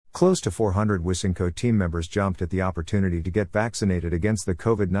Close to 400 Wisynco team members jumped at the opportunity to get vaccinated against the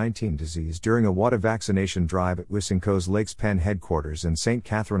COVID-19 disease during a WADA vaccination drive at Wisynco's Lakes Penn headquarters in St.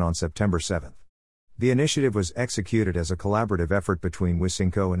 Catherine on September 7. The initiative was executed as a collaborative effort between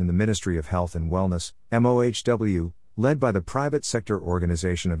Wisynco and the Ministry of Health and Wellness, MOHW, led by the Private Sector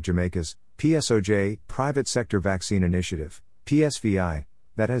Organization of Jamaica's, PSOJ, Private Sector Vaccine Initiative, PSVI,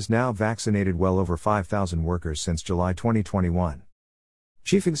 that has now vaccinated well over 5,000 workers since July 2021.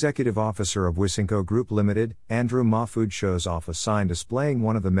 Chief Executive Officer of Wisynco Group Limited, Andrew Mahfood shows off a sign displaying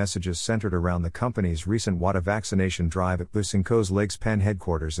one of the messages centered around the company's recent WADA vaccination drive at Wisynco's Lakes Penn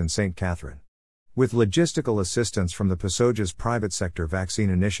headquarters in St. Catherine. With logistical assistance from the PSOJ's Private Sector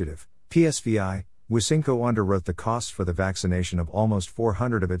Vaccine Initiative, PSVI, Wisynco underwrote the costs for the vaccination of almost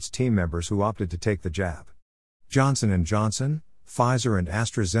 400 of its team members who opted to take the jab. Johnson & Johnson, Pfizer and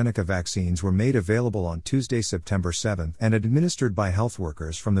AstraZeneca vaccines were made available on Tuesday, September 7 and administered by health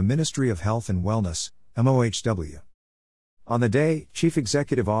workers from the Ministry of Health and Wellness, MOHW. On the day, Chief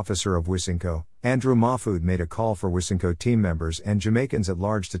Executive Officer of Wisynco, Andrew Mahfood made a call for Wisynco team members and Jamaicans at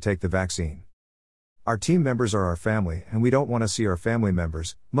large to take the vaccine. Our team members are our family and we don't want to see our family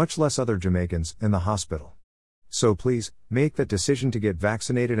members, much less other Jamaicans, in the hospital. So please, make that decision to get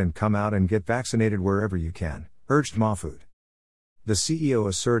vaccinated and come out and get vaccinated wherever you can, urged Mahfood. The CEO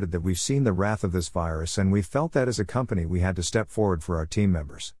asserted that we've seen the wrath of this virus and we felt that as a company we had to step forward for our team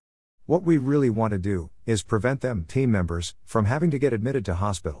members. What we really want to do is prevent them, team members, from having to get admitted to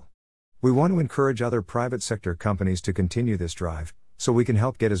hospital. We want to encourage other private sector companies to continue this drive, so we can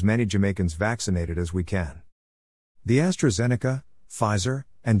help get as many Jamaicans vaccinated as we can. The AstraZeneca, Pfizer,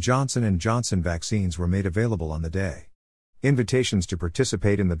 and Johnson & Johnson vaccines were made available on the day. Invitations to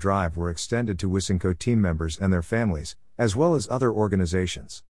participate in the drive were extended to Wisynco team members and their families, as well as other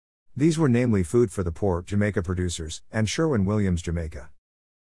organizations. These were namely Food for the Poor Jamaica Producers and Sherwin-Williams Jamaica.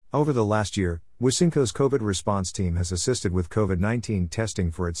 Over the last year, Wisynco's COVID response team has assisted with COVID-19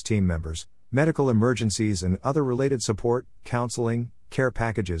 testing for its team members, medical emergencies and other related support, counseling, care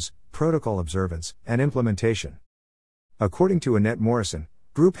packages, protocol observance, and implementation. According to Annette Morrison,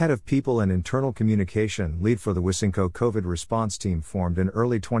 Group Head of People and Internal Communication lead for the Wisynco COVID response team formed in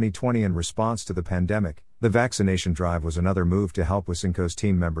early 2020 in response to the pandemic, the vaccination drive was another move to help Wisynco's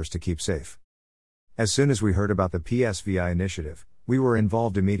team members to keep safe. As soon as we heard about the PSVI initiative, we were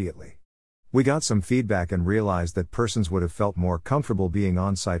involved immediately. We got some feedback and realized that persons would have felt more comfortable being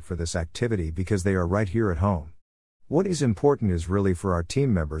on site for this activity because they are right here at home. What is important is really for our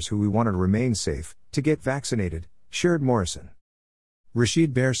team members who we want to remain safe, to get vaccinated, shared Morrison.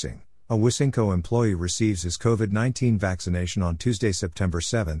 Rashid Bearsing, a Wisynco employee, receives his COVID-19 vaccination on Tuesday, September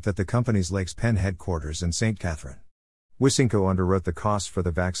 7 at the company's Lakes Penn headquarters in St. Catherine. Wisynco underwrote the costs for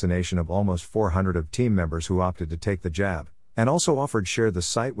the vaccination of almost 400 of team members who opted to take the jab, and also offered share the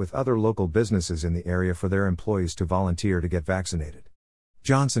site with other local businesses in the area for their employees to volunteer to get vaccinated.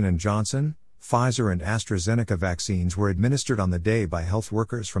 Johnson & Johnson, Pfizer and AstraZeneca vaccines were administered on the day by health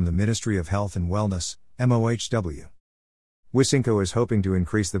workers from the Ministry of Health and Wellness, MOHW. Wisynco is hoping to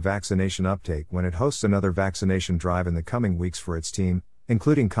increase the vaccination uptake when it hosts another vaccination drive in the coming weeks for its team,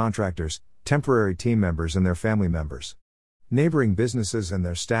 including contractors, temporary team members and their family members. Neighboring businesses and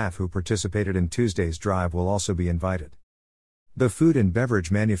their staff who participated in Tuesday's drive will also be invited. The food and beverage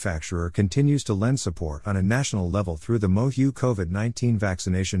manufacturer continues to lend support on a national level through the MOHU COVID-19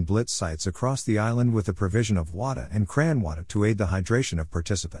 vaccination blitz sites across the island with the provision of WADA and CRAN WADA to aid the hydration of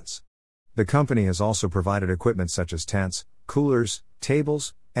participants. The company has also provided equipment such as tents, coolers,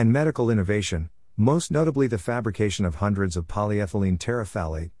 tables, and medical innovation, most notably the fabrication of hundreds of polyethylene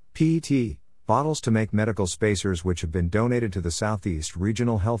terephthalate, PET, bottles to make medical spacers which have been donated to the Southeast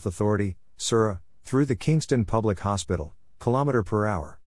Regional Health Authority, SURA, through the Kingston Public Hospital, kilometer per hour.